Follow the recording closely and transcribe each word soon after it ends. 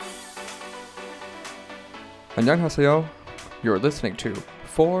안녕하세요. You're listening to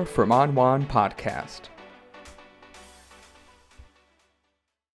 4 from On One podcast.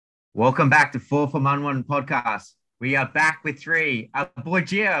 Welcome back to 4 from On One podcast. We are back with 3. Our boy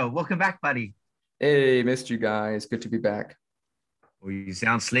Gio, welcome back, buddy. Hey, missed you guys. Good to be back. Oh, you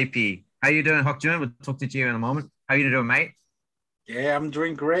sound sleepy. How you doing, Hokjun? We'll talk to Gio in a moment. How you doing, mate? Yeah, I'm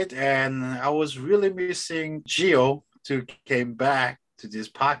doing great. And I was really missing Gio to came back to this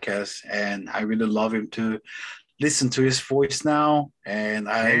podcast. And I really love him to listen to his voice now. And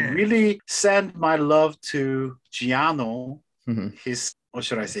I really send my love to Giano, his, what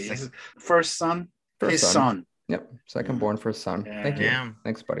should I say, his first son? His son. Yep, second born first son. Yeah. Thank you. Yeah.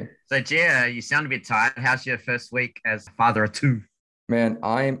 Thanks, buddy. So, Gio, you sound a bit tired. How's your first week as father of 2? Man,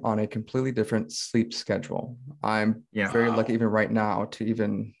 I'm on a completely different sleep schedule. I'm very lucky even right now to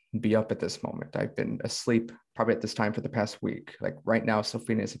even be up at this moment. I've been asleep probably at this time for the past week. Like right now,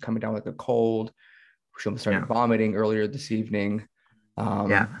 Sophina is coming down with a cold. She almost started vomiting earlier this evening.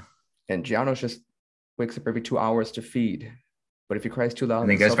 And Gianno's just wakes up every 2 hours to feed. But if he cries too loud,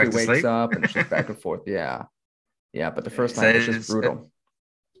 then Sophie wakes up and it's just back and forth. Yeah. But the first night was just brutal.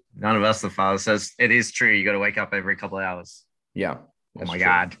 None of us, the father, says it is true. You got to wake up every couple of hours. Yeah. Oh my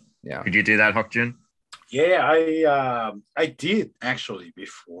God. Yeah. Could you do that, Hokjun? Yeah, I did actually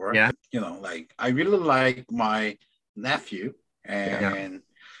before. Yeah. You know, like I really like my nephew and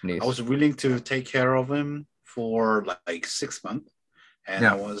I was willing to take care of him for like 6 months. And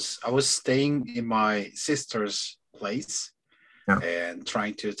I was staying in my sister's place and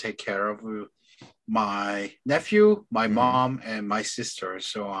trying to take care of my nephew, my mom, and my sister.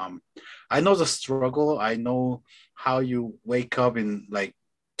 So I know the struggle. I know how you wake up in like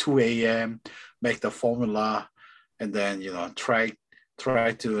 2 a.m., make the formula, and then try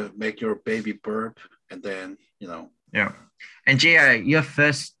to make your baby burp, and then Yeah. And Gio, your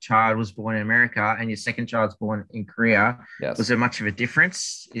first child was born in America, and your second child's born in Korea. Yes. Was there much of a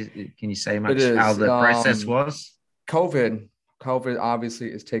difference? Can you say much It is. How the process was? COVID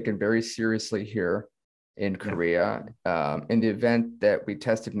obviously is taken very seriously here in Korea. In the event that we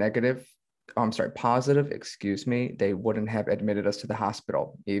tested positive, they wouldn't have admitted us to the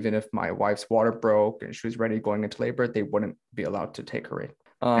hospital. Even if my wife's water broke and she was ready going into labor, they wouldn't be allowed to take her in.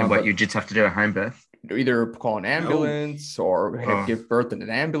 But you just have to do a home birth? Either call an ambulance or give birth in an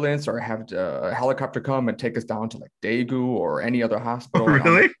ambulance or have a helicopter come and take us down to like Daegu or any other hospital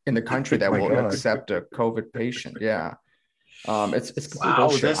in the country that will accept a COVID patient. Yeah. It's complete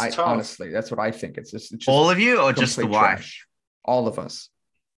bullshit. Honestly, that's what I think. It's just all of you or just the wife? Trash. All of us.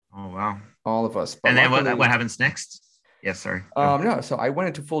 Oh, wow. All of us. But and then what happens next? Yes, sorry. No, so I went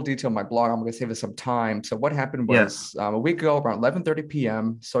into full detail in my blog. I'm going to save us some time. So what happened was a week ago, around 11:30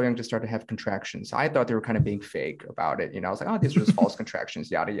 p.m., Soyoung just started to have contractions. I thought they were kind of being fake about it. I was like, oh, these are just false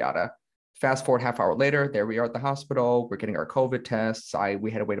contractions, yada, yada. Fast forward half hour later, there we are at the hospital. We're getting our COVID tests.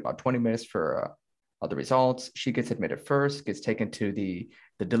 We had to wait about 20 minutes for the results. She gets admitted first, gets taken to the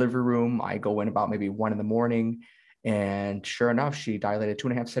delivery room. I go in about maybe 1 a.m. And sure enough, she dilated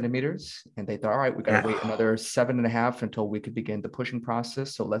 2.5 centimeters. And they thought, all right, we got to wait another 7.5 until we could begin the pushing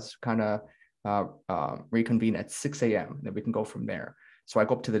process. So let's kind of reconvene at 6 a.m. And then we can go from there. So I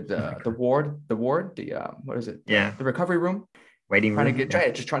go up to the ward, what is it? The recovery room. Waiting room.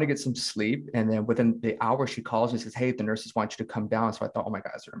 Just trying to get some sleep. And then within the hour, she calls me and says, hey, the nurses want you to come down. So I thought, oh my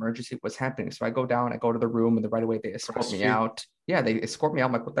God, is there an emergency? What's happening? So I go down, I go to the room, and right away they escort me out. Yeah, they escort me out.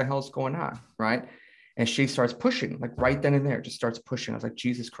 I'm like, what the hell is going on? Right. And she starts pushing, like right then and there, just starts pushing. I was like,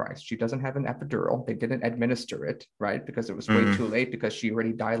 Jesus Christ, she doesn't have an epidural. They didn't administer it, right? Because it was way too late because she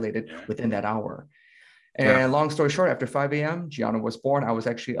already dilated within that hour. And long story short, after 5 a.m., Gianna was born. I was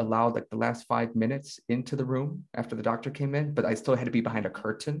actually allowed like the last 5 minutes into the room after the doctor came in, but I still had to be behind a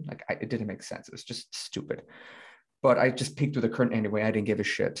curtain. It didn't make sense. It was just stupid. But I just peeked through the curtain anyway. I didn't give a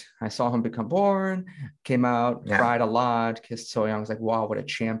shit. I saw him become born, came out, cried a lot, kissed Soyoung. I was like, wow, what a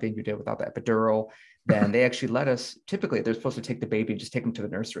champion you did without the epidural. Then they actually let us, typically they're supposed to take the baby and just take him to the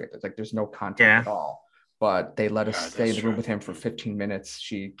nursery. There's no contact at all. But they let us stay in the room with him for 15 minutes.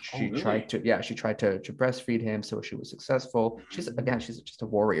 She tried to breastfeed him, so she was successful. She's just a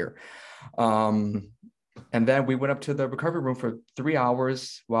warrior. And then we went up to the recovery room for 3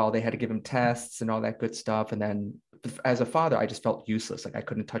 hours while they had to give him tests and all that good stuff. And then as a father, I just felt useless. Like I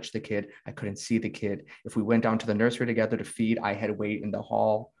couldn't touch the kid. I couldn't see the kid. If we went down to the nursery together to feed, I had to wait in the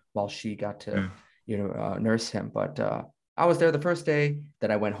hall while she got to, nurse him. But I was there the first day. Then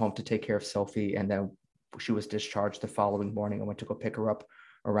I went home to take care of Sophie. And then she was discharged the following morning. I went to go pick her up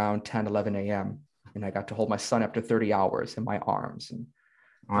around 10, 11 a.m. And I got to hold my son after 30 hours in my arms. And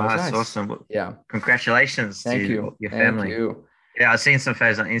that's nice. awesome. Yeah. Congratulations to your family. Thank you. Yeah, I've seen some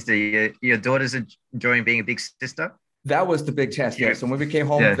photos on Insta. Your daughter's enjoying being a big sister. That was the big test. Yeah. So when we came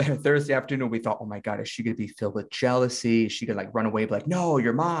home Yeah. Thursday afternoon, we thought, oh my God, is she going to be filled with jealousy? Is she going to like run away? Be like, no,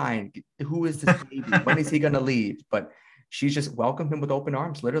 you're mine. Who is this baby? When is he going to leave? But she just welcomed him with open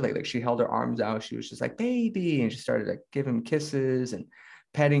arms, literally. Like she held her arms out. She was just like, baby. And she started like giving him kisses and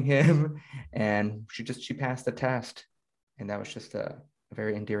petting him. And she passed the test. And that was just a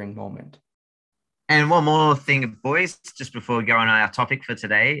very endearing moment. And one more thing, boys, just before we go on our topic for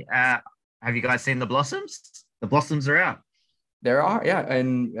today, have you guys seen the blossoms? The blossoms are out. There are, yeah.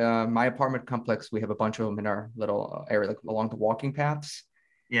 In my apartment complex, we have a bunch of them in our little area, like along the walking paths.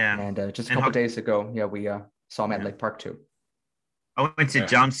 Yeah. And just a couple days ago, yeah, we saw them at Lake Park too. I went to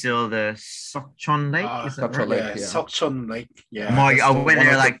Jamsil, the Sokchon Lake. Is that right? Lake, yeah. Sokchon Lake. Yeah. I went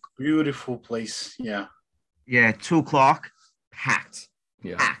there like beautiful place. Yeah. Yeah, 2:00, packed.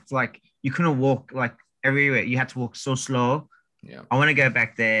 Yeah. Packed. Like you couldn't walk like everywhere. You had to walk so slow. Yeah. I want to go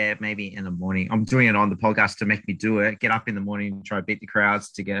back there maybe in the morning. I'm doing it on the podcast to make me do it. Get up in the morning and try to beat the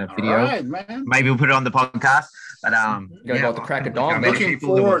crowds to get a video. All right, man. Maybe we'll put it on the podcast. But you gotta go at the crack of dawn. I'm looking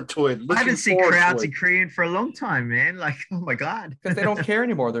forward to it. I haven't seen crowds in Korean for a long time, man. Like, oh my God. Because they don't care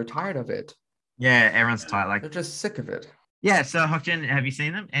anymore. They're tired of it. Yeah, everyone's tired. Like they're just sick of it. Yeah. So Hokjin, have you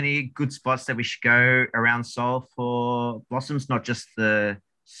seen them? Any good spots that we should go around Seoul for blossoms? Not just the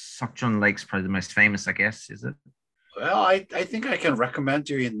Sokchon Lake's probably the most famous, I guess, is it? Well, I think I can recommend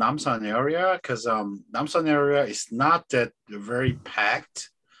you in Namsan area because Namsan area is not that very packed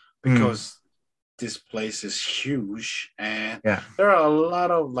because this place is huge and there are a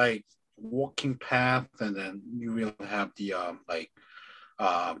lot of like walking path, and then you will have the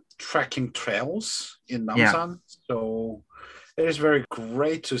trekking trails in Namsan. So it is very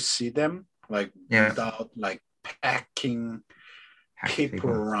great to see them like without like packing people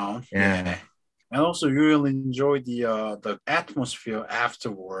around. And also you will enjoy the atmosphere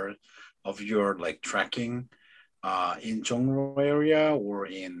afterward of your like trekking in Jongro area or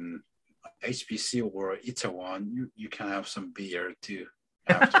in HBC or Itaewon. You can have some beer too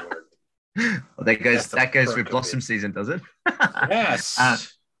afterward. Well, that goes with blossom season, does it? Yes.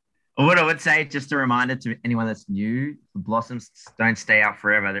 What I would say, just a reminder to anyone that's new, the blossoms don't stay out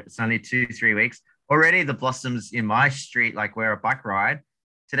forever. It's only 2-3 weeks. Already the blossoms in my street, like where I bike ride,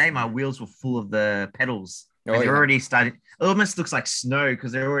 today my wheels were full of the petals. They're already starting. It almost looks like snow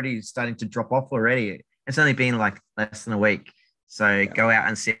because they're already starting to drop off already. It's only been like less than a week. So go out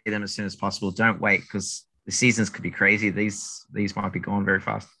and see them as soon as possible. Don't wait because the seasons could be crazy. These might be gone very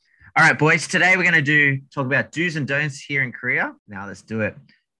fast. All right, boys. Today we're going to talk about do's and don'ts here in Korea. Now let's do it.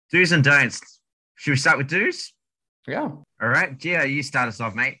 Do's and don'ts. Should we start with do's? Yeah. All right. Gio, you start us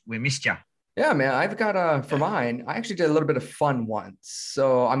off, mate. We missed you. Yeah, man, I've got for mine, I actually did a little bit of fun once.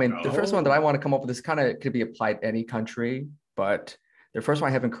 So, I mean, the first one that I want to come up with is kind of could be applied to any country, but the first one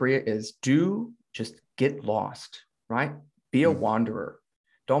I have in Korea is just get lost, right? Be a wanderer.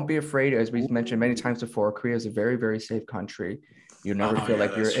 Don't be afraid. As we've mentioned many times before, Korea is a very, very safe country. You never feel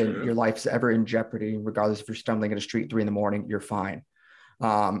like your life's ever in jeopardy, regardless if you're stumbling in a street 3 a.m, you're fine.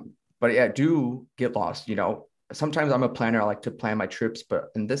 But yeah, do get lost, Sometimes I'm a planner. I like to plan my trips,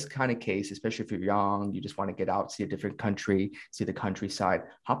 but in this kind of case, especially if you're young, you just want to get out, see a different country, see the countryside,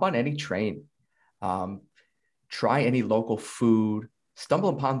 hop on any train, try any local food, stumble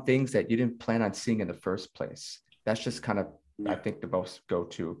upon things that you didn't plan on seeing in the first place. That's just kind of, I think, the most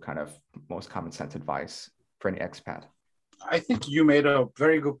go-to kind of most common sense advice for any expat. I think you made a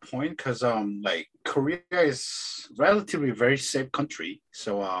very good point because like Korea is relatively very safe country.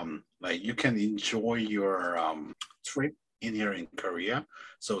 So like you can enjoy your trip in here in Korea.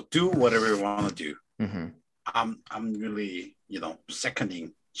 So do whatever you want to do. Mm-hmm. I'm really,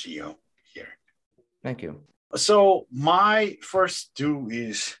 seconding Gio here. Thank you. So my first do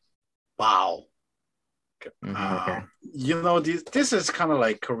is bow. This is kind of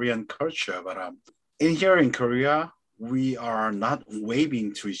like Korean culture, but in here in Korea, we are not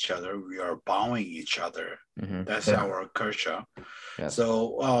waving to each other. We are bowing each other. Mm-hmm. That's our culture. Yes.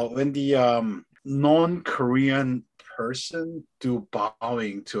 So when the non-Korean person do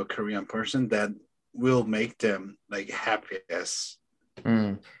bowing to a Korean person, that will make them like happiest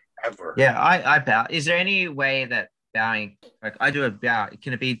ever. Yeah, I bow. Is there any way that bowing, like I do a bow,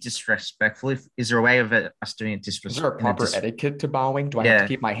 can it be disrespectful? Is there a way of us doing it disrespectful? Is there a proper etiquette to bowing? Do I have to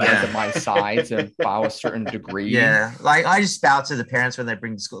keep my hands at my sides and bow a certain degree? Yeah, like I just bow to the parents when they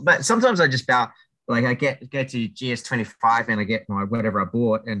bring to school, but sometimes I just bow. Like I go to GS25 and I get my whatever I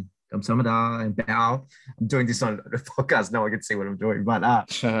bought and 감사합니다 and bow. I'm doing this on the podcast. No one can see what I'm doing, but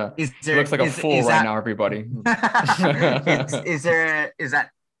it looks like a fool right now, everybody. Is that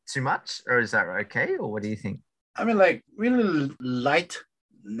too much or is that okay? Or what do you think? I mean, like really light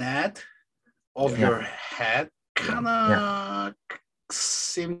net of your head, kind of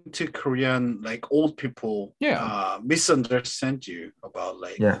seem to Korean like old people misunderstand you about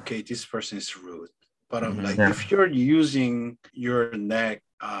like okay, this person is rude. But like if you're using your neck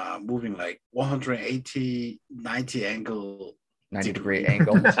moving like 180, 90 angle 90-degree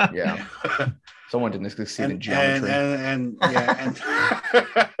angle. Yeah. Someone didn't succeed in geometry. And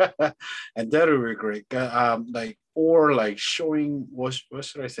and that would be great. Like or like showing what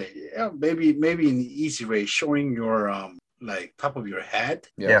should I say? Yeah, maybe in an easy way, showing your like top of your head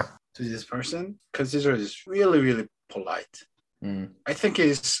to this person, because this is really, really polite. I think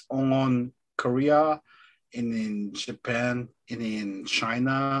it's on Korea, in Japan, in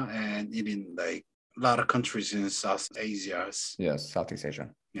China, and in like a lot of countries in South Asia. Yes, Southeast Asia.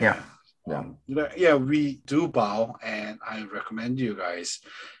 We do bow, and I recommend you guys,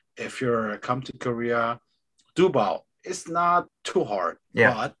 if you're come to Korea, do bow. It's not too hard,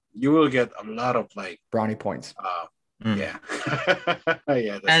 but you will get a lot of like brownie points. Yeah.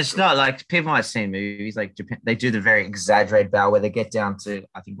 And it's not like people might see in movies like Japan, they do the very exaggerated bow where they get down to,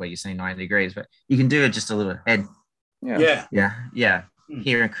 I think what you're saying, 90 degrees, but you can do it just a little head.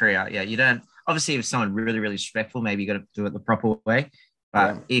 Here in Korea, you don't, obviously if someone really, really respectful, maybe you got to do it the proper way.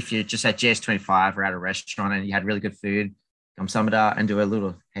 But if you're just at GS25 or at a restaurant and you had really good food, come samada and do a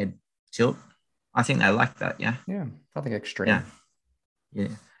little head tilt, I think they like that. Yeah, nothing extreme. Yeah.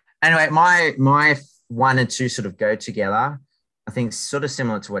 Anyway, my 1 and 2 sort of go together. I think sort of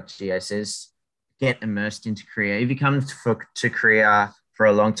similar to what Gio says. Get immersed into Korea. If you come to Korea for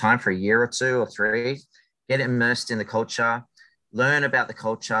a long time, for a year or 2 or 3, get immersed in the culture. Learn about the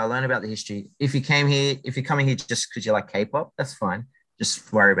culture. Learn about the history. If you're coming here just because you like K-pop, that's fine.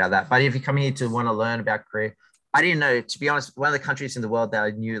 Just worry about that. But if you're coming here to want to learn about Korea, I didn't know, to be honest, one of the countries in the world that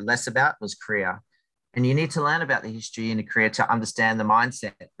I knew less about was Korea. And you need to learn about the history in Korea to understand the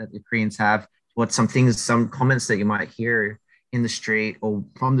mindset that the Koreans have, some comments that you might hear in the street or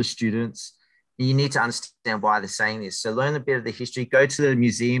from the students. You need to understand why they're saying this. So learn a bit of the history. Go to the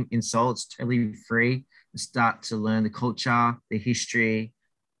museum in Seoul. It's totally free. Start to learn the culture, the history,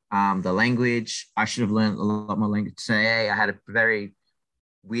 the language. I should have learned a lot more language today. I had a very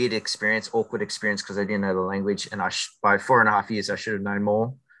weird experience, awkward experience, because I didn't know the language. And by 4.5 years, I should have known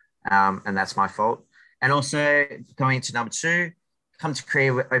more. And that's my fault. And also going into number 2, come to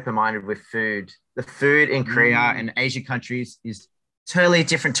Korea open-minded with food. The food in Korea and Asian countries is totally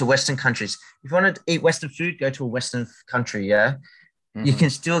different to Western countries. If you want to eat Western food, go to a Western country, You can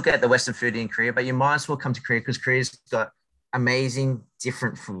still get the Western food in Korea, but you might as well come to Korea because Korea's got amazing,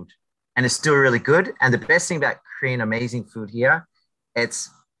 different food. And it's still really good. And the best thing about Korean amazing food here, it's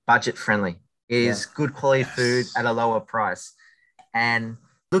budget-friendly. It is good quality food at a lower price. And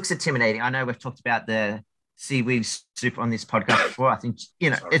looks intimidating. I know we've talked about the seaweed soup on this podcast before. I think,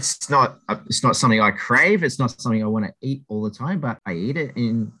 it's not something I crave. It's not something I want to eat all the time, but I eat it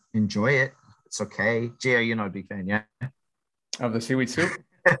and enjoy it. It's okay. Gio, you're not a big fan, yeah? Of the seaweed soup?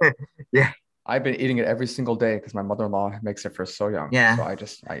 Yeah. I've been eating it every single day because my mother-in-law makes it for so young. Yeah. So I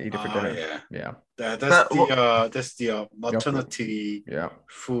eat it for dinner. Yeah. That's the maternity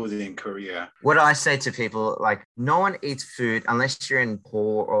food in Korea. What I say to people, like, no one eats food unless you're in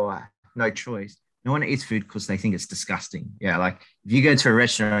poor or no choice. No one eats food because they think it's disgusting. Yeah, like if you go to a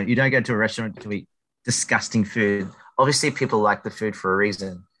restaurant, you don't go to a restaurant to eat disgusting food. Obviously, people like the food for a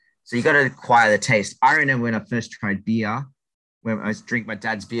reason. So you got to acquire the taste. I remember when I first tried beer, when I was drinking my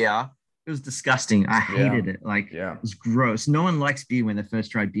dad's beer, it was disgusting. I hated it. Like, it was gross. No one likes beer when they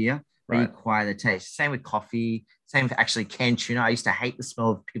first try beer, but you acquire the taste. Same with coffee. Same with actually canned tuna. I used to hate the smell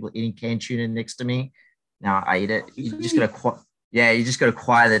of people eating canned tuna next to me. Now I eat it. You just got to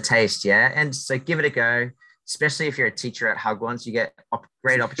acquire the taste. Yeah. And so give it a go, especially if you're a teacher at Hagwons. You get a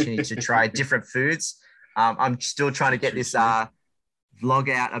great opportunity to try different foods. I'm still trying to get this vlog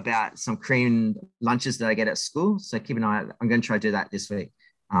out about some Korean lunches that I get at school. So keep an eye out. I'm going to try to do that this week.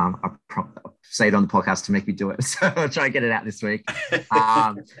 I'll say it on the podcast to make me do it. So I'll try and get it out this week.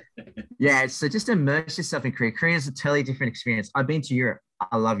 So just immerse yourself in Korea. Korea is a totally different experience. I've been to Europe.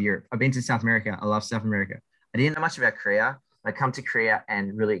 I love Europe. I've been to South America. I love South America. I didn't know much about Korea. I come to Korea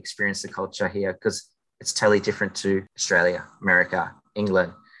and really experience the culture here because it's totally different to Australia, America,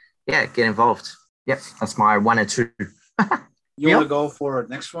 England. Yeah, get involved. Yep, that's my 1 and 2. You want to go for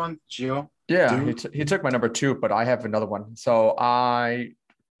next one, Gio? Yeah, he took my number 2, but I have another one. So I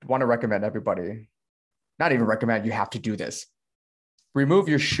want to recommend everybody, not even recommend, you have to do this. Remove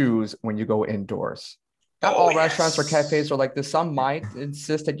your shoes when you go indoors. Not all restaurants or cafes are like this. Some might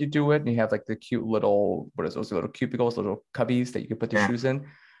insist that you do it, and you have like the cute little, what is those little cubicles, little cubbies that you can put your shoes in.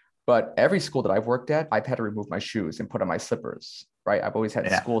 But every school that I've worked at, I've had to remove my shoes and put on my slippers, right? I've always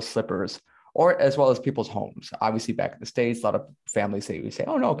had school slippers, or as well as people's homes. Obviously, back in the States, a lot of families say,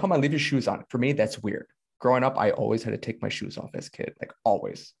 oh no, come on, leave your shoes on. For me, that's weird. Growing up, I always had to take my shoes off as a kid, like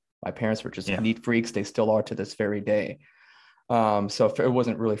always. My parents were just neat freaks. They still are to this very day. So it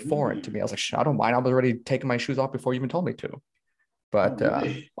wasn't really foreign to me. I was like, I don't mind. I was already taking my shoes off before you even told me to. But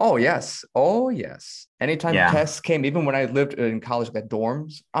oh yes. Anytime tests came, even when I lived in college, like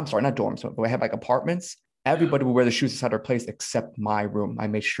dorms. I'm sorry, not dorms, but I had like apartments. Everybody would wear the shoes inside their place except my room. I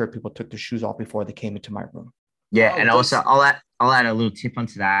made sure people took their shoes off before they came into my room. Yeah, and also I'll add a little tip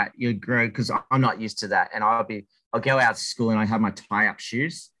onto that. You grow because I'm not used to that, and I'll go out to school and I have my tie-up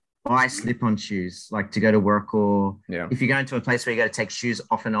shoes. Buy slip-on shoes, like to go to work, or if you're going to a place where you got to take shoes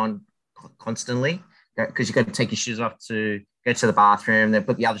off and on constantly, because you got to take your shoes off to go to the bathroom, then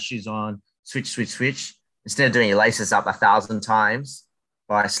put the other shoes on, switch. Instead of doing your laces up 1,000 times,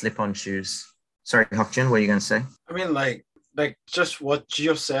 buy slip-on shoes. Sorry, Hokjin, what are you going to say? I mean, like just what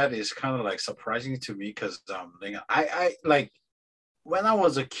Gio said is kind of like surprising to me because I like when I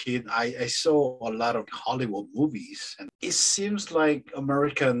was a kid, I saw a lot of Hollywood movies, and it seems like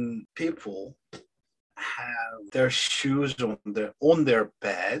American people have their shoes on their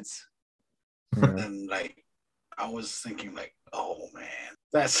beds, and like I was thinking, like, oh man,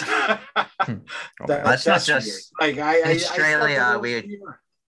 that's that's not just weird. Like in Australia,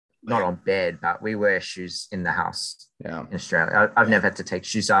 not on bed, but we wear shoes in the house. Yeah, in Australia, I've never had to take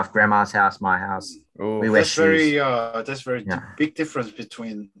shoes off. Grandma's house, my house, we wear shoes. That's very big difference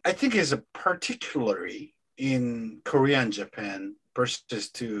between. I think it's a particularly in Korea and Japan versus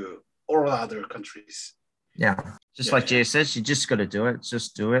to all other countries. Yeah, just like Gia says, you just got to do it.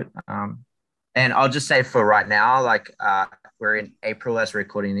 Just do it. And I'll just say for right now, like we're in April as we're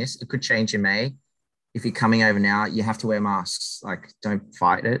recording this. It could change in May. If you're coming over now, you have to wear masks. Like, don't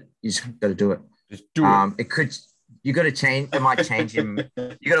fight it. You just got to do it. Just do it. It could. You got to change. It might change him.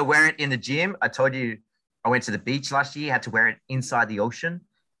 You got to wear it in the gym. I told you, I went to the beach last year. Had to wear it inside the ocean.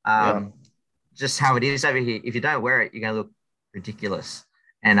 Just how it is over here. If you don't wear it, you're gonna look ridiculous,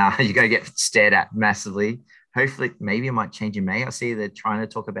 and you're gonna get stared at massively. Hopefully, maybe it might change in May. I see they're trying to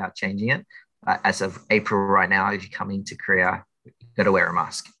talk about changing it. As of April right now, if you come into Korea, you got to wear a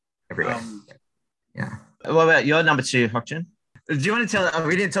mask everywhere. Yeah. What about your number 2, Hokjin? Do you want to tell?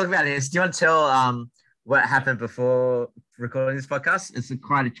 We didn't talk about this. Do you want to tell what happened before recording this podcast? It's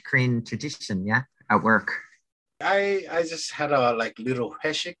quite a Korean tradition, at work. I just had a like little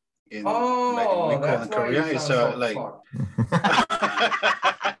회식 in in Korea. It's like.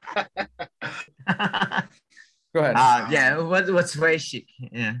 Go ahead. What's 회식?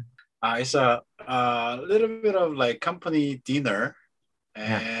 Yeah. It's a little bit of like company dinner,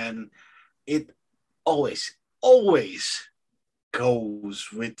 and it always goes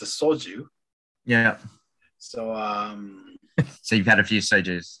with the soju. Yeah. So so you've had a few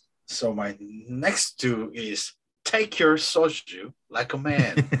sojus. So my next 2 is take your soju like a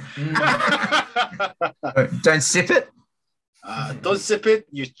man. Don't sip it. Don't sip it.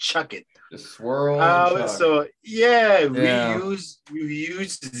 You chug it. Just swirl. So we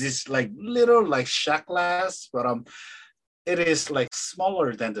use this like little like shot glass, but it is like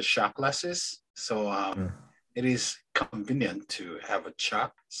smaller than the shot glasses. So it is convenient to have a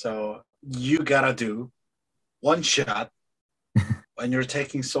chug. So you gotta do one shot when you're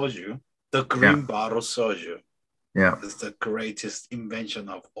taking soju. The green bottle soju. Yeah, is the greatest invention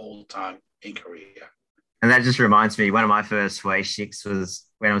of all time in Korea. And that just reminds me, one of my first shiks was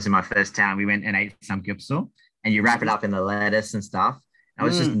when I was in my first town. We went and ate some gyupsal, and you wrap it up in the lettuce and stuff. I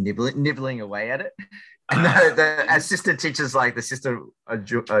was just nibbling away at it. And the assistant teacher's like, the sister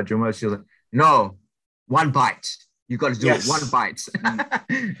Juma, she was like, no, one bite. You got to do it one bite.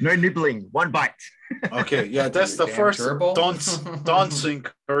 No nibbling, one bite. Okay, yeah, that's the first don't in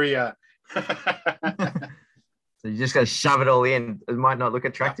Korea. So you just got to shove it all in. It might not look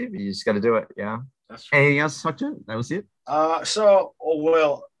attractive. You just got to do it. Yeah. That's true. Anything else, Hokjin? That was it.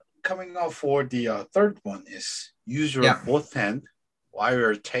 Coming up for the third one is use your both hand while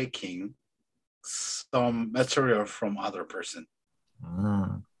you're taking some material from other person.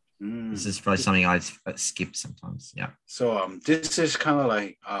 This is probably something I skip sometimes. Yeah. So this is kind of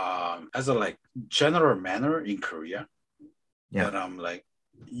like as a like general manner in Korea. Yeah. That like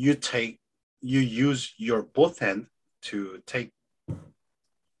you use your both hand to take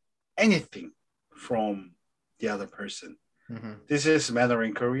anything from the other person. This is manner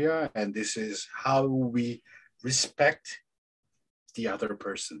in Korea, and this is how we respect the other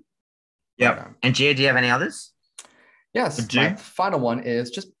person. Yeah. And Gia, do you have any others? Yes. My final one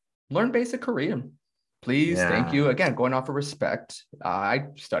is just learn basic Korean. Please, thank you. Again, going off of respect, I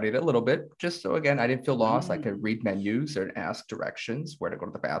studied a little bit just so, again, I didn't feel lost. I could read menus and ask directions, where to go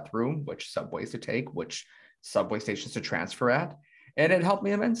to the bathroom, which subways to take, which subway stations to transfer at. And it helped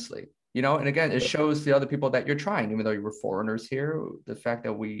me immensely, and again, it shows the other people that you're trying, even though you were foreigners here, the fact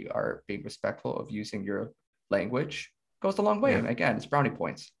that we are being respectful of using your language goes a long way. And again, it's brownie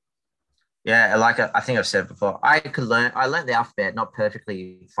points. Yeah, like I think I've said before, I learned the alphabet, not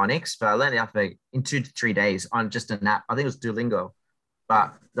perfectly phonics, but I learned the alphabet in 2 to 3 days on just an app. I think it was Duolingo.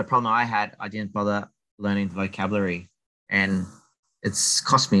 But the problem I had, I didn't bother learning the vocabulary. And it's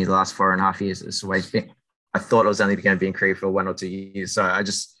cost me the last 4.5 years. It's always been, I thought I was only going to be in Korea for 1 or 2 years. So I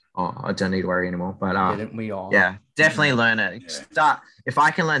don't need to worry anymore. But didn't we all? Yeah, definitely learn it. If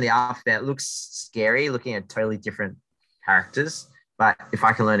I can learn the alphabet, it looks scary looking at totally different characters. But if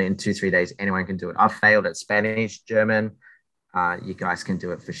I can learn it in 2-3 days, anyone can do it. I've failed at Spanish, German. You guys can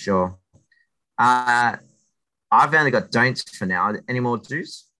do it for sure. I've only got don'ts for now. Any more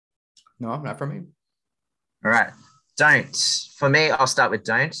do's? No, not for me. All right. Don't. For me, I'll start with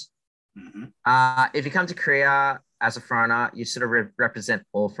don't. If you come to Korea as a foreigner, you sort of represent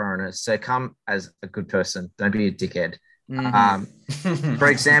all foreigners. So come as a good person. Don't be a dickhead. For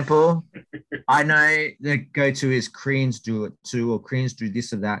example, I know the go-to is Koreans do it too, or Koreans do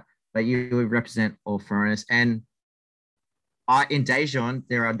this or that, but you represent all foreigners. And in Daejeon,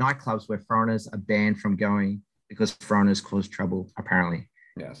 there are nightclubs where foreigners are banned from going because foreigners cause trouble, apparently.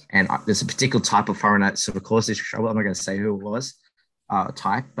 Yes. And there's a particular type of foreigner that sort of caused this trouble. I'm not going to say who it was,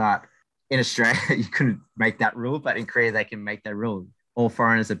 but in Australia, you couldn't make that rule, but in Korea, they can make that rule. All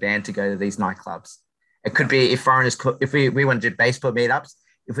foreigners are banned to go to these nightclubs. It could be if we want to do baseball meetups,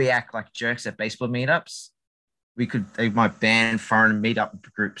 if we act like jerks at baseball meetups, they might ban foreign meetup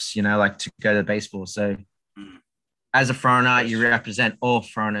groups, like to go to baseball. So as a foreigner, you represent all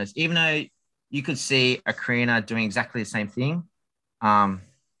foreigners, even though you could see a Koreaner doing exactly the same thing.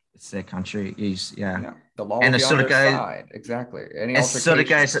 It's their country. The law will be on their side. Exactly. Any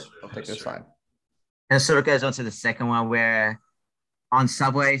altercations, they'll take their side. And it sort of goes on to the second one where on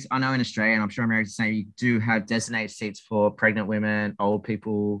subways, I know in Australia, and I'm sure America's the same, you do have designated seats for pregnant women, old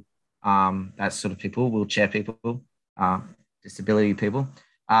people, that sort of people, wheelchair people, disability people.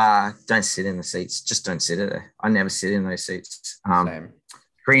 Don't sit in the seats. Just don't sit there. I never sit in those seats. Same.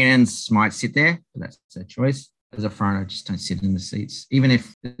 Koreans might sit there, but that's their choice. As a foreigner, I just don't sit in the seats. Even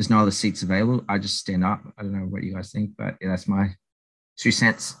if there's no other seats available, I just stand up. I don't know what you guys think, but that's my 2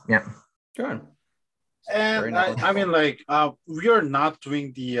 cents. Yeah. Good. And I mean, we are not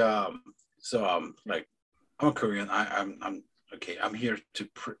doing the like, I'm a Korean. I'm okay. I'm here to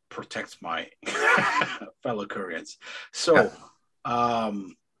protect my fellow Koreans. So,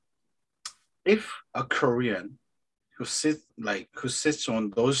 if a Korean who sits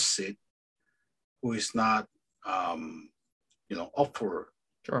on those seats, who is not up for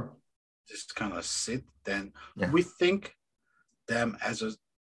this kind of seat, then we think them as a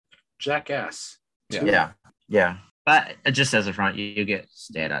jackass. Yeah. But just as a front, you get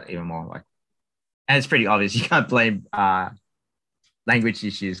stared at even more. And it's pretty obvious. You can't blame language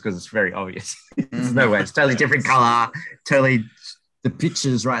issues because it's very obvious. There's no way. It's totally different color. Totally, the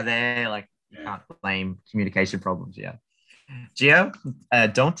picture's right there. You can't blame communication problems. Yeah. Gio,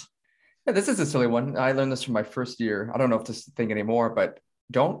 don't. Yeah, this is a silly one. I learned this from my first year. I don't know if this is a thing anymore, but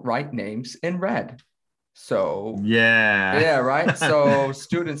don't write names in red. So right. So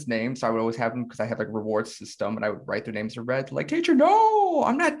students' names, I would always have them because I have a reward system, and I would write their names in red. Like, teacher, no,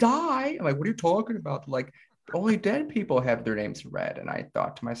 I'm not die. I'm like, what are you talking about? Like, only dead people have their names in red. And I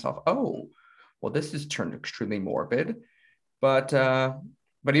thought to myself, oh, well, this has turned extremely morbid. But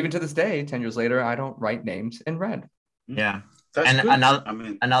even to this day, 10 years later, I don't write names in red. Yeah. That's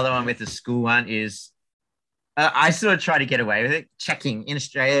good. Another one with the school one is I sort of try to get away with it. Checking in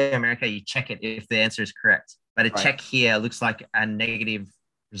Australia, America, you check it if the answer is correct. But a check here looks like a negative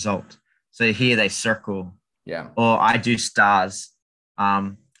result. So here they circle. Yeah. Or I do stars.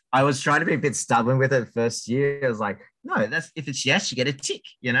 I was trying to be a bit stubborn with it first year. I was like, no, if it's yes, you get a tick.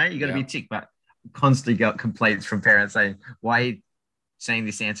 You got to be tick. But constantly got complaints from parents saying, why are you saying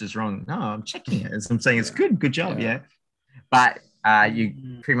this answer is wrong? No, I'm checking it. I'm saying it's good. Good job. Yeah. But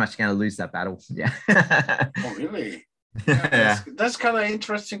you pretty much going to lose that battle. Yeah. Oh, really? Yeah, that's kind of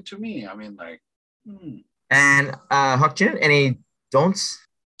interesting to me. I mean, And Hokjun, any don'ts?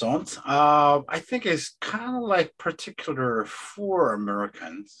 I think it's kind of particular for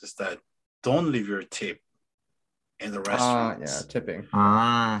Americans is that don't leave your tip in the restaurants. Tipping.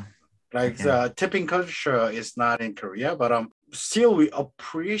 The tipping culture is not in Korea, but still we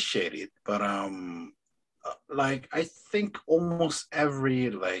appreciate it. But I think almost every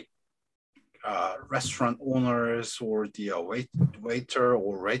restaurant owners or the waiter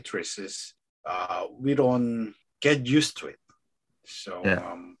or waitresses, we don't get used to it. So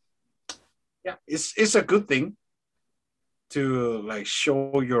yeah, it's a good thing to like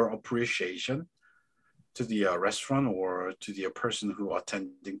show your appreciation to the restaurant or to the person who are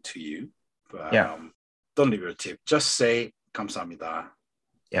attending to you. But don't leave your tip. Just say 감사합니다.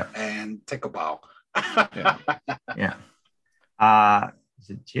 Yeah. And take a bow. Yeah. Is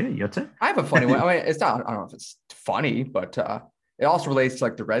it your turn? I have a funny one. I mean, it's not, I don't know if it's funny, but it also relates to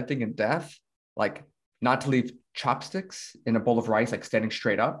like the red thing in death, like not to leave chopsticks in a bowl of rice, like standing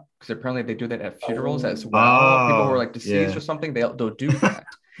straight up, because apparently they do that at funerals as well. People who are like deceased or something, they'll do that.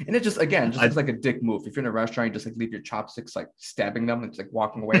 And it just, again, just looks like a dick move. If you're in a restaurant, you just like leave your chopsticks, like stabbing them and just like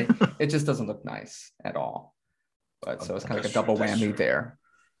walking away. It just doesn't look nice at all. But so it's kind of like a double whammy there.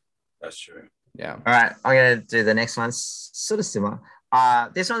 That's true. Yeah. All right. I'm going to do the next one. Sort of similar.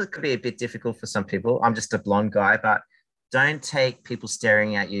 This one could be a bit difficult for some people. I'm just a blonde guy, but don't take people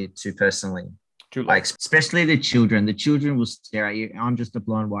staring at you too personally. Like, especially the children. The children will stare at you. I'm just a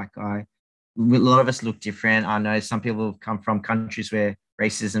blonde white guy. A lot of us look different. I know some people have come from countries where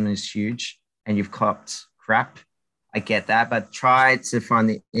racism is huge and you've copped crap. I get that, but try to find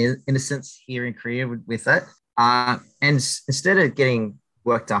the innocence here in Korea with it. And instead of getting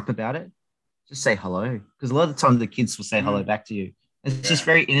worked up about it, just say hello. Because a lot of the time the kids will say hello back to you. It's just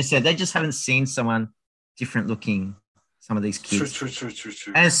very innocent. They just haven't seen someone different looking, some of these kids. True.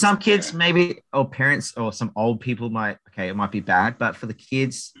 And some kids maybe, or parents or some old people it might be bad, but for the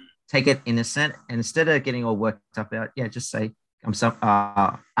kids, take it innocent. And instead of getting all worked up about, just say,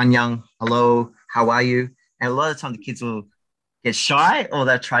 annyeong, hello, how are you? And a lot of the time the kids will get shy or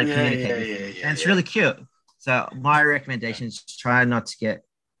they'll try to communicate with you. And it's really cute. So my recommendation is try not to get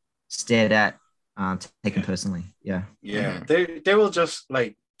stared at, taken personally. Yeah. They will just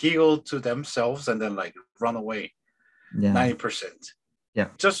like giggle to themselves and then like run away. 90%. Yeah.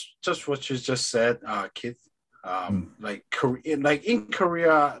 Just what you just said, Keith. Like in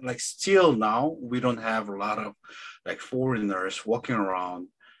Korea, like still now we don't have a lot of like foreigners walking around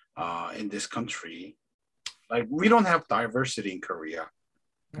in this country. Like we don't have diversity in Korea.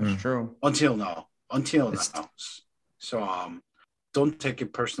 That's true. Until now. So don't take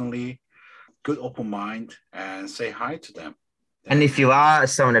it personally. Good open mind and say hi to them. And if you are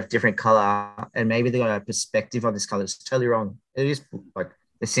someone of different color and maybe they got a perspective on this color, it's totally wrong. It is like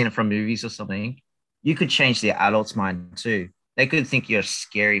they've seen it from movies or something. You could change the adult's mind too. They could think you're a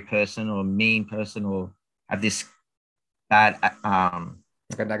scary person or a mean person or have this bad like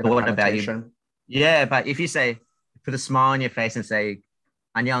a negative thought about you. Yeah, but if you say, put a smile on your face and say,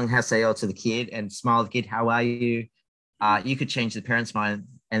 "안녕 하세요" to the kid and smile at the kid, "How are you?" You could change the parents' mind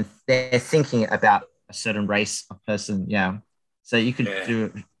and they're thinking about a certain race of person. Yeah. So you could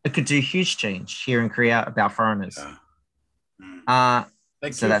do a huge change here in Korea about foreigners. Thank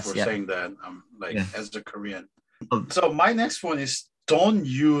you for saying that. As a Korean. So my next one is don't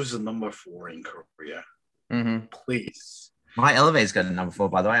use the number 4 in Korea. Please. My elevator's got a number 4,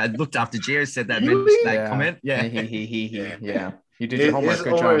 by the way. I looked after Gio said that, that comment. Yeah. Yeah. You did your homework.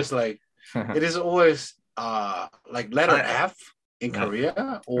 Good always job. like it is always like letter F in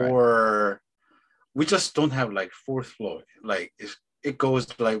Korea, or we just don't have like 4th floor. Like it goes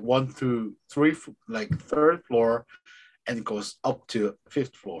like 1 to 3, like 3rd floor, and it goes up to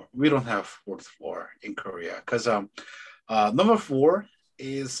 5th floor. We don't have 4th floor in Korea because number 4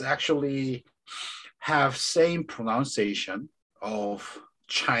 is actually have same pronunciation of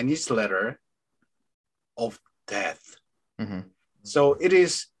Chinese letter of death. So it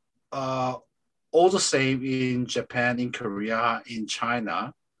is all the same in Japan, in Korea, in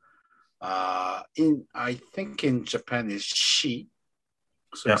China. I think in Japan is shi.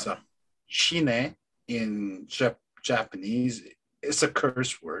 So it's a shine in Japanese. It's a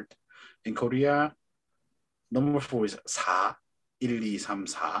curse word. In Korea, number 4 is 사, 1, 2, 3,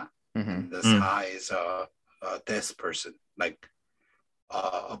 4. The 사 is a dead person, like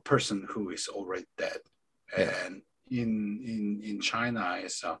a person who is already dead. And in China,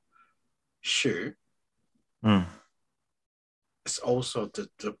 it's shi. It's also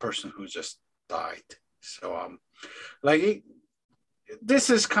the person who just died. So this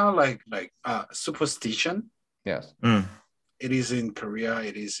is kind of like superstition. Yes. It is in Korea.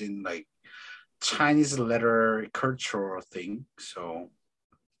 It is in like Chinese letter cultural thing. So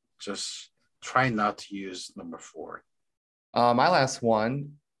just try not to use number 4. My last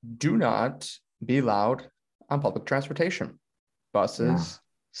one, do not be loud on public transportation. Buses,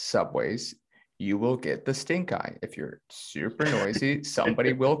 subways. you will get the stink eye. If you're super noisy,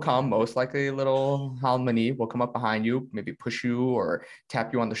 somebody will come, most likely a little halmani will come up behind you, maybe push you or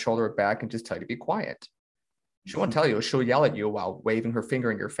tap you on the shoulder or back and just tell you to be quiet. She won't tell you, she'll yell at you while waving her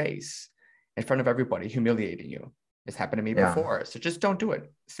finger in your face in front of everybody, humiliating you. It's happened to me before. So just don't do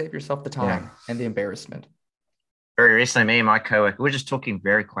it. Save yourself the time and the embarrassment. Very recently, me and my coworker, we were just talking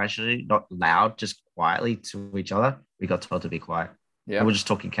very casually, not loud, just quietly to each other. We got told to be quiet. Yeah. And we're just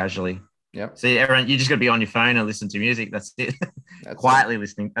talking casually. Yeah. See, everyone, you just got to be on your phone and listen to music. That's it. Quietly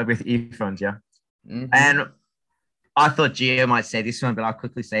listening with earphones. Yeah. Mm-hmm. And I thought Gio might say this one, but I'll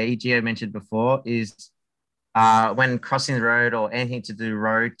quickly say Gio mentioned before is when crossing the road or anything to do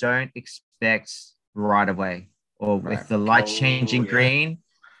road, don't expect right away or with the light changing green.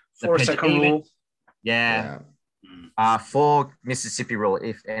 4-second rule. Yeah. For Mississippi rule,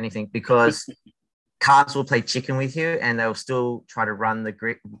 if anything, because cars will play chicken with you and they'll still try to run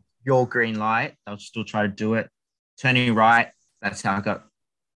your green light. They'll still try to do it. Turning right, that's how I got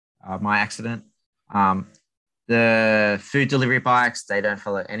my accident. The food delivery bikes, they don't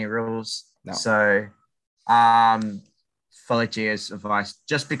follow any rules. No. So follow Gio's advice.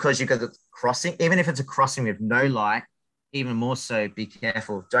 Just because you got the crossing, even if it's a crossing with no light, even more so, be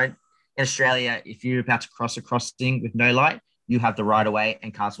careful. In Australia, if you're about to cross a crossing with no light, you have the right of way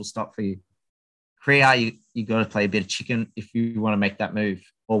and cars will stop for you. Korea, you got to play a bit of chicken if you want to make that move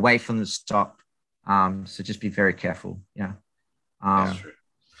or wait for them to stop. So just be very careful. Yeah. That's true.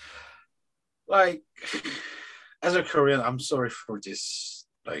 Like, as a Korean, I'm sorry for this,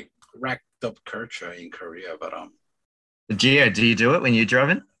 like, racked up culture in Korea, but Gio, do you do it when you're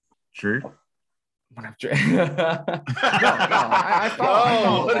driving? True. When I'm I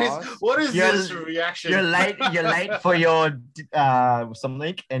follow. What is this reaction? You're late for your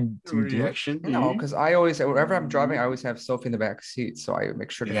something and reaction. No, because I always, wherever I'm driving, I always have Sophie in the back seat, so I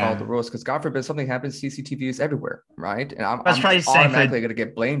make sure to follow the rules. Because God forbid something happens, CCTV is everywhere, right? And I'm automatically going to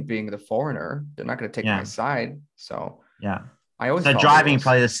get blamed being the foreigner. They're not going to take my side. So I always. So driving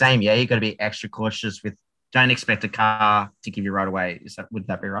probably the same. Yeah, you got to be extra cautious with. Don't expect a car to give you right away. Would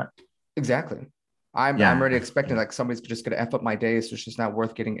that be right? Exactly. I'm already expecting like somebody's just going to F up my day. So it's just not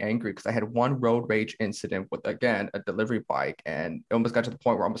worth getting angry because I had one road rage incident with, again, a delivery bike, and it almost got to the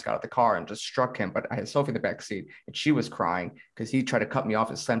point where I almost got out of the car and just struck him. But I had Sophie in the back seat and she was crying because he tried to cut me off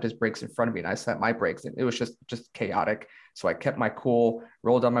and slammed his brakes in front of me. And I slammed my brakes and it was just chaotic. So I kept my cool,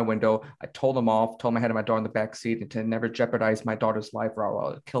 rolled down my window. I told him off, told him I had my daughter in the back seat and to never jeopardize my daughter's life or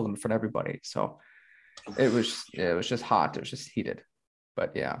I'll kill him in front of everybody. So it was just hot. It was just heated.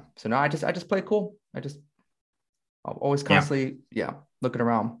 But yeah, so now I just play cool. I'll always constantly, looking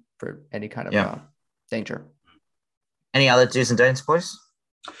around for any kind of danger. Any other do's and don'ts, boys?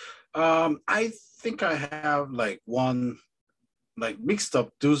 I think I have like one like mixed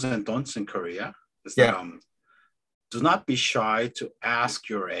up do's and don'ts in Korea. That, do not be shy to ask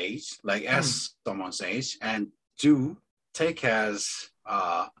your age, like ask someone's age, and do take as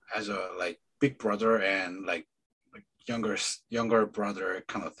a like big brother and like younger brother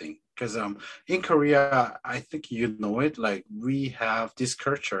kind of thing. Because in Korea, I think you know it, like we have this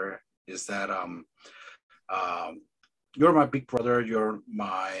culture is that you're my big brother, you're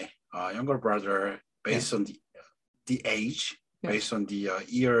my younger brother based on the age, based on the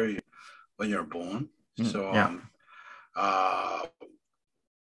year when you're born. So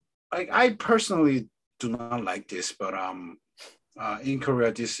I personally do not like this, but in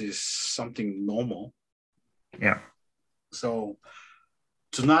Korea this is something normal. Yeah. So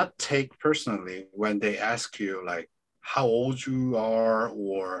do not take personally when they ask you like how old you are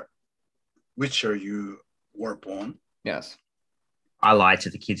or which year you were born. Yes. I lie to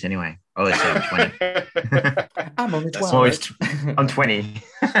the kids anyway. I always say I'm 20. I'm only 12. I'm 20.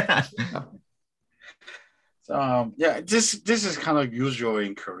 So this is kind of usual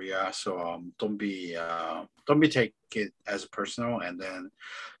in Korea. So don't be take it as personal and then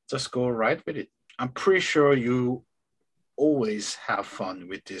just go right with it. I'm pretty sure you always have fun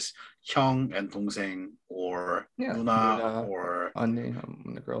with this 형 and 동생 or 누나 or 언니,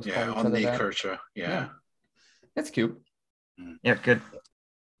 the girls call each 언니 other culture. Yeah. That's cute. Yeah, good.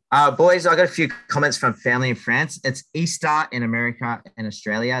 Boys, I got a few comments from family in France. It's Easter in America and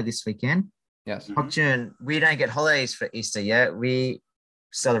Australia this weekend. Yes. Hokjun, we don't get holidays for Easter yet. We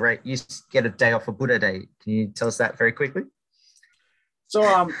celebrate, you get a day off for Buddha Day. Can you tell us that very quickly?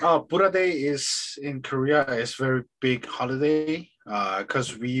 So Buddha Day is in Korea is very big holiday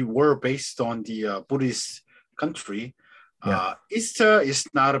because we were based on the Buddhist country. Easter is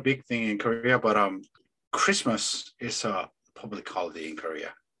not a big thing in Korea, but Christmas is a public holiday in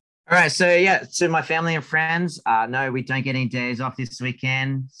Korea. All right, so yeah, to my family and friends, no, we don't get any days off this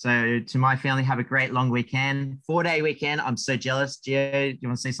weekend. So to my family, have a great long weekend, 4-day weekend. I'm so jealous. Gio, do you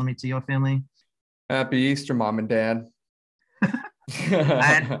want to say something to your family? Happy Easter, Mom and Dad.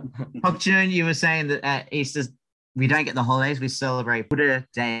 And Hok Jun, you were saying that at Easter we don't get the holidays; we celebrate Buddha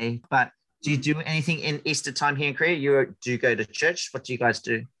Day. But do you do anything in Easter time here in Korea? Do you go to church? What do you guys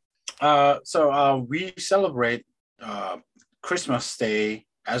do? So we celebrate Christmas Day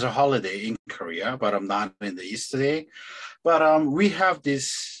as a holiday in Korea, but I'm not in the Easter Day. But we have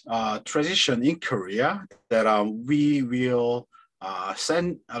this tradition in Korea that we will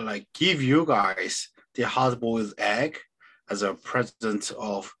send like give you guys the hard-boiled egg as a present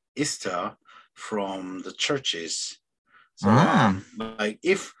of Easter from the churches. So like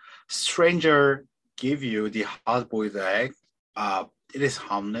if stranger give you the hard-boiled egg, it is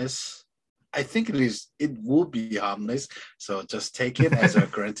harmless. I think it will be harmless. So just take it as a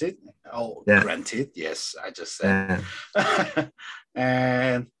granted. Oh, yeah. Granted. Yes, I just said. Yeah.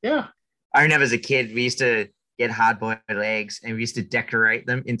 And yeah. I remember as a kid, we used to get hard-boiled eggs and we used to decorate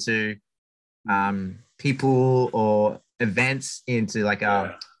them into people or events into like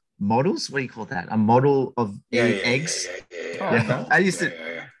models. What do you call that? A model of eggs.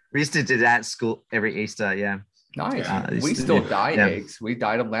 We used to do that at school every Easter. Yeah. Nice. We still dye eggs. We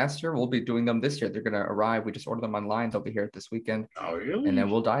dyed them last year. We'll be doing them this year. They're going to arrive. We just ordered them online. They'll be here this weekend. Oh, really? And then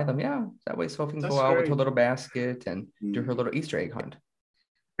we'll dye them. Yeah. That way Sophie can go out with her little basket and do her little Easter egg hunt.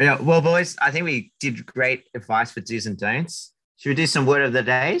 Yeah. Well, boys, I think we did great advice for do's and don'ts. Should we do some word of the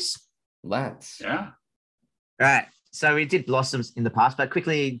days? Let's. Yeah. All right. So we did blossoms in the past, but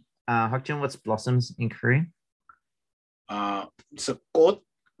quickly, Hok Jun, what's blossoms in Korean? It's a 꽃.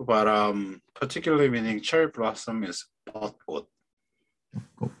 But particularly meaning cherry blossom is 벚꽃.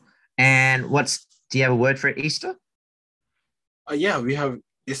 Cool. And do you have a word for Easter? Yeah, we have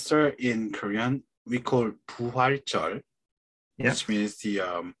Easter in Korean. We call 부활절, which means the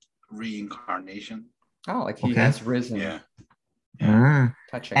reincarnation. Oh, like he has risen. Yeah.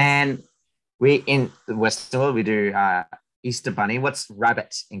 Touching. And we in the Western world we do Easter bunny. What's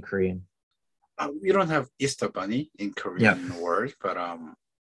rabbit in Korean? We don't have Easter bunny in Korean word, but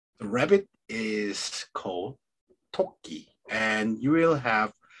the rabbit is called toki, and you will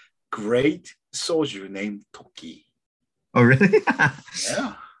have great soju named toki. Oh, really?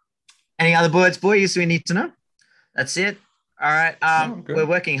 Yeah. Any other words, boys, we need to know? That's it. All right. We're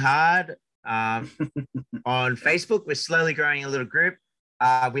working hard on Facebook. We're slowly growing a little group.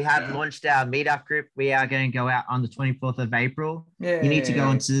 We have launched our MeetUp group. We are going to go out on the 24th of April. Yay. You need to go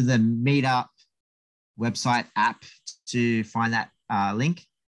onto the MeetUp website app to find that link.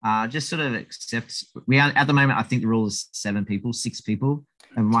 Just sort of accept. We are at the moment. I think the rule is 6 people,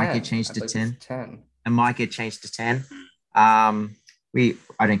 and might get changed to 10. And might get changed to 10. I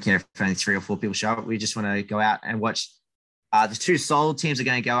don't care if only 3 or 4 people show up. We just want to go out and watch. The 2 Seoul teams are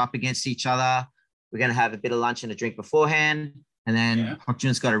going to go up against each other. We're going to have a bit of lunch and a drink beforehand, and then Hok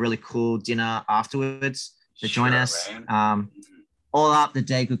Jun's got a really cool dinner afterwards to join us. All up, the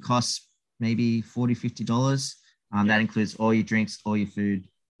day could cost maybe $40-$50. That includes all your drinks, all your food,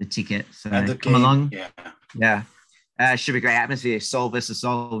 the ticket. So come along. Should be a great atmosphere. Seoul versus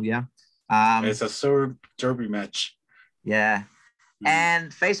Seoul. It's a Seoul derby match.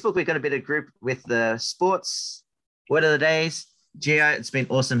 And Facebook, we've got a bit of group with the sports word of the days. Gio, it's been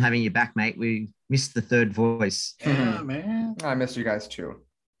awesome having you back, mate. We missed the third voice. Man, I missed you guys too.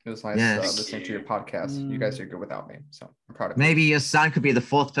 It was nice listening to your podcast. You guys are good without me, so I'm proud of you. Maybe your son could be the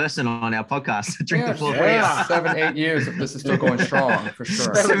 4th person on our podcast. Drink the 4th. 7-8 years if this is still going strong, for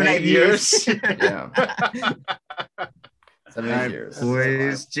sure. 7-8 years. 7-8 years.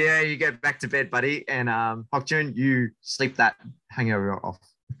 Boys, Gio, you get back to bed, buddy, and Hok Jun, you sleep that hangover off.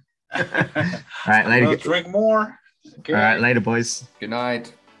 All right, later. Drink more. Okay. All right, later, boys. Good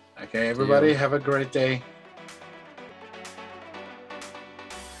night. Okay, everybody, have a great day.